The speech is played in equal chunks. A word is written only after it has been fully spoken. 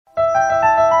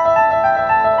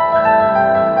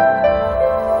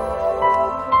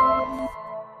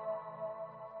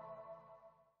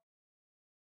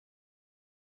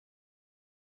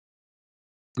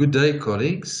Good day,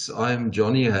 colleagues. I'm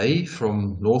Johnnie Hay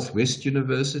from Northwest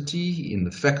University in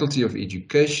the Faculty of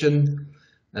Education,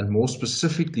 and more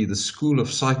specifically the School of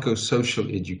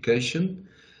Psychosocial Education,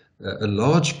 a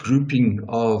large grouping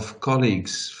of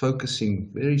colleagues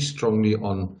focusing very strongly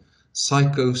on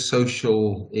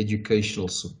psychosocial educational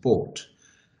support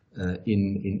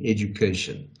in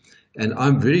education. And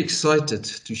I'm very excited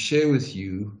to share with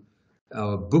you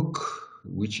our book,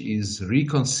 which is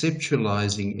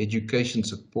Reconceptualizing Education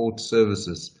Support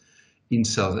Services in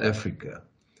South Africa.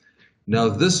 Now,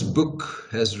 this book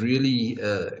has really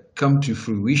come to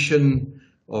fruition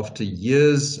after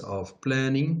years of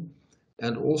planning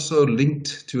and also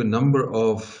linked to a number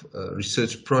of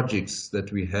research projects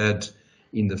that we had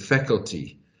in the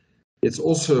faculty. It's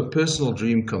also a personal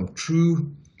dream come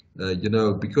true,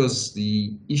 because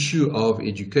the issue of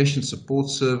education support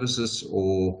services,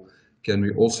 or can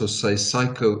we also say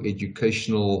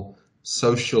psycho-educational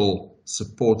social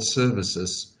support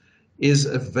services, is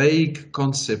a vague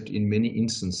concept in many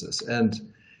instances. And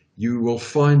you will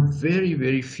find very,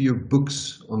 very few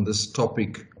books on this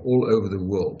topic all over the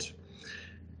world.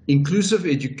 Inclusive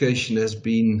education has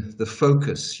been the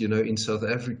focus, in South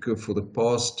Africa for the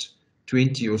past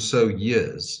 20 or so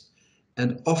years.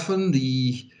 And often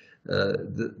the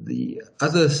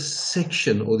other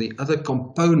section or the other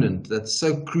component that's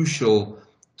so crucial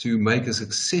to make a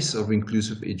success of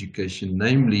inclusive education,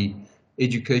 namely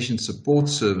education support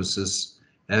services,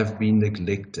 have been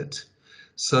neglected.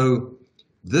 So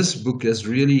this book has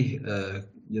really,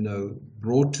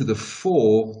 brought to the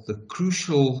fore the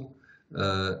crucial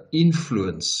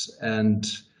influence and,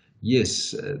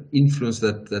 influence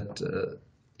that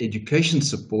education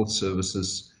support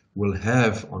services will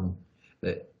have on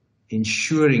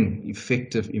ensuring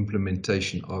effective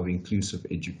implementation of inclusive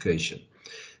education.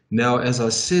 Now, as I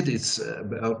said, it's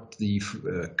about the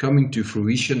coming to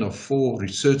fruition of 4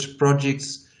 research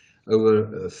projects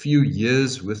over a few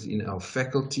years within our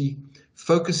faculty,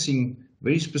 focusing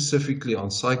very specifically on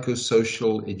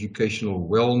psychosocial educational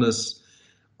wellness,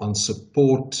 on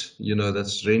support,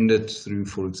 that's rendered through,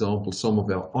 for example, some of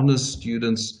our honors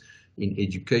students in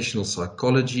educational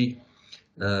psychology.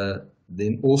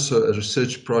 Then also a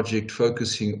research project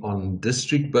focusing on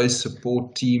district-based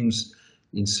support teams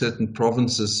in certain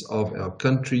provinces of our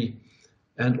country,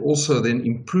 and also then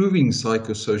improving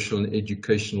psychosocial and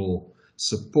educational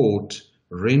support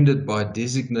rendered by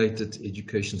designated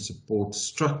education support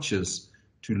structures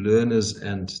to learners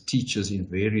and teachers in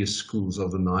various schools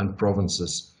of the 9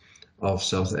 provinces of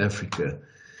South Africa.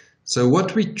 So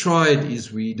what we tried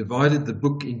is we divided the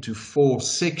book into 4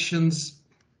 sections.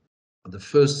 The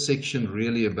first section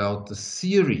really about the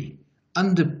theory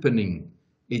underpinning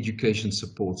education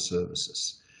support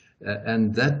services.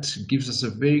 And that gives us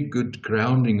a very good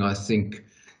grounding, I think,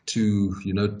 to,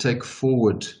 take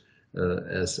forward,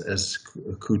 as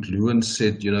Kurt Lewin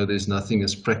said, there's nothing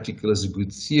as practical as a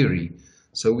good theory.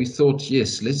 So we thought,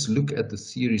 yes, let's look at the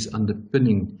theories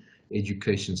underpinning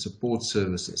education support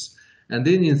services. And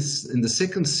then in the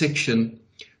second section,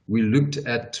 we looked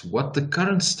at what the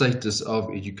current status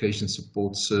of education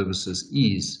support services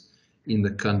is in the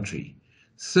country.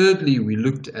 Thirdly, we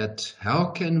looked at how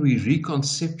can we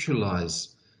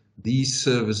reconceptualize these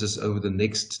services over the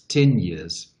next 10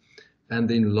 years. And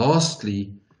then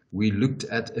lastly, we looked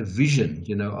at a vision,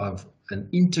 of an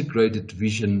integrated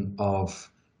vision of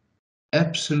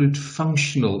absolute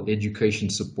functional education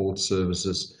support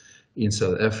services in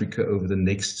South Africa over the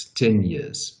next 10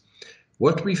 years.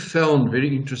 What we found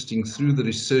very interesting through the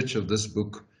research of this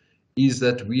book is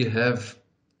that we have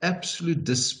absolute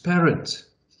disparate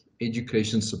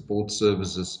education support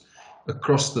services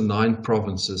across the 9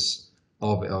 provinces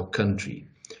of our country.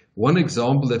 One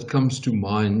example that comes to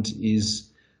mind is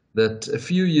that a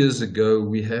few years ago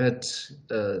we had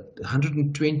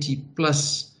 120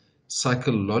 plus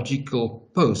psychological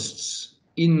posts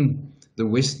in the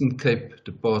Western Cape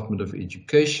Department of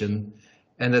Education.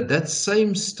 And at that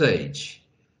same stage,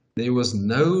 there was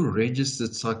no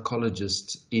registered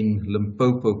psychologist in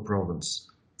Limpopo province,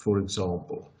 for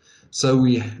example. So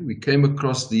we came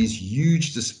across these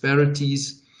huge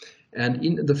disparities. And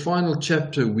in the final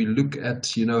chapter, we look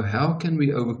at, how can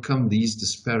we overcome these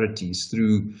disparities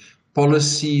through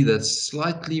policy that's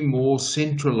slightly more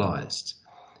centralized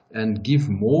and give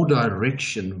more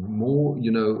direction, more,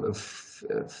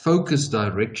 focused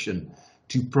direction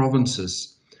to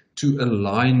provinces to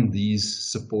align these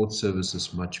support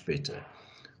services much better.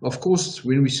 Of course,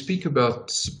 when we speak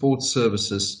about support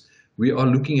services, we are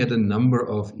looking at a number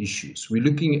of issues. We're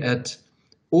looking at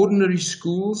ordinary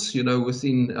schools,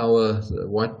 within our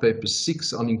white paper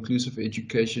 6 on inclusive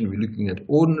education, we're looking at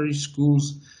ordinary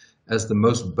schools as the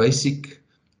most basic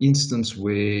instance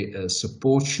where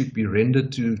support should be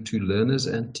rendered to learners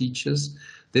and teachers.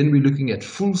 Then we're looking at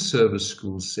full service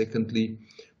schools. Secondly,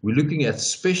 we're looking at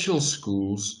special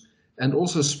schools and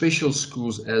also special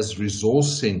schools as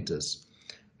resource centers.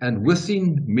 And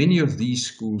within many of these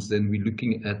schools, then we're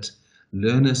looking at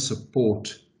learner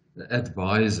support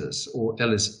advisors, or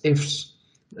LSFs,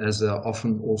 as they're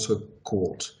often also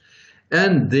called.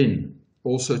 And then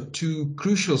also two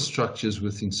crucial structures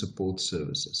within support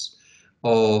services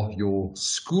are your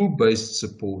school-based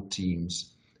support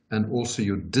teams and also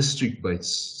your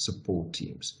district-based support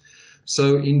teams.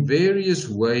 So in various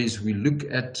ways, we look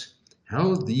at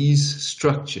how these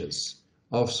structures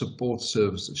of support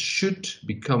services should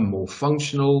become more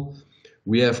functional.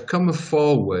 We have come a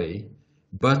far way,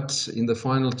 but in the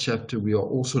final chapter, we are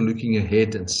also looking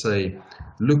ahead and say,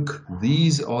 look,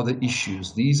 these are the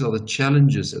issues, these are the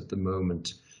challenges at the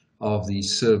moment of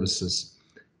these services,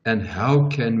 and how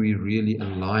can we really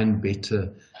align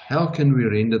better? How can we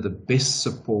render the best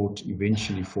support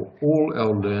eventually for all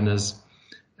our learners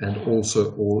and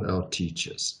also all our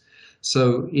teachers?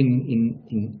 So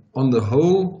on the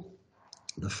whole,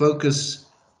 the focus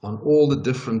on all the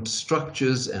different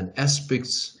structures and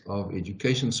aspects of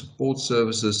education support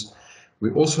services.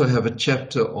 We also have a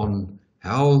chapter on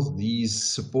how these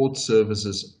support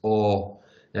services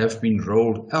have been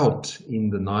rolled out in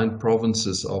the 9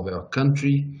 provinces of our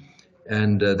country.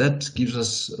 And that gives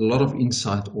us a lot of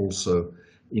insight also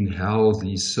in how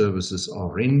these services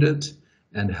are rendered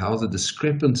and how the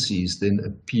discrepancies then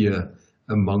appear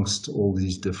amongst all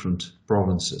these different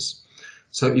provinces.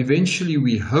 So eventually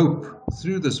we hope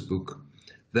through this book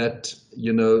that,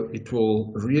 it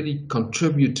will really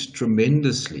contribute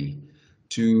tremendously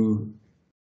to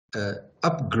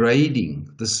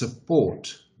upgrading the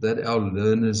support that our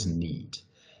learners need.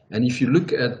 And if you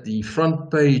look at the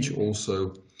front page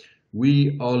also,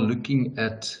 we are looking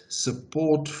at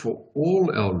support for all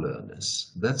our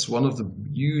learners. That's one of the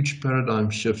huge paradigm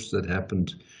shifts that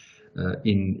happened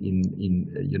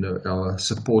in our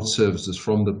support services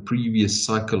from the previous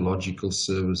psychological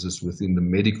services within the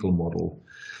medical model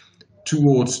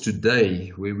towards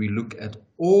today, where we look at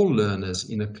all learners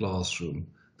in a classroom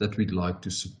that we'd like to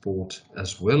support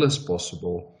as well as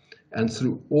possible and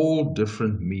through all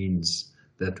different means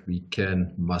that we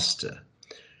can muster.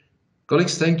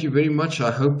 Colleagues, thank you very much.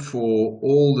 I hope for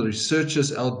all the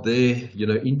researchers out there,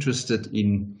 interested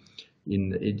in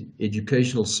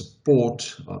educational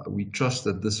support, we trust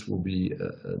that this will be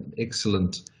an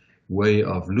excellent way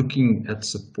of looking at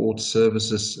support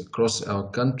services across our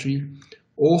country.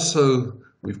 Also,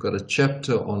 we've got a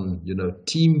chapter on,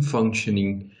 team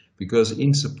functioning, because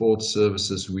in support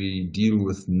services we deal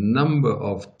with number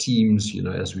of teams,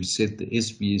 as we said, the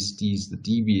SBSTs, the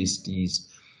DBSTs,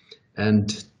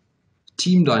 and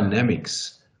team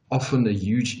dynamics, often a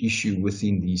huge issue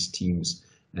within these teams,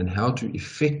 and how to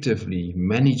effectively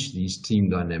manage these team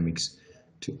dynamics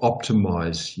to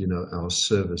optimize, our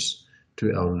service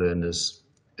to our learners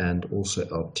and also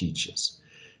our teachers.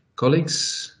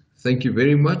 Colleagues, thank you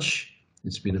very much.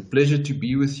 It's been a pleasure to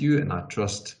be with you, and I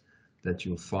trust that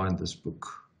you'll find this book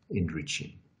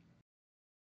enriching.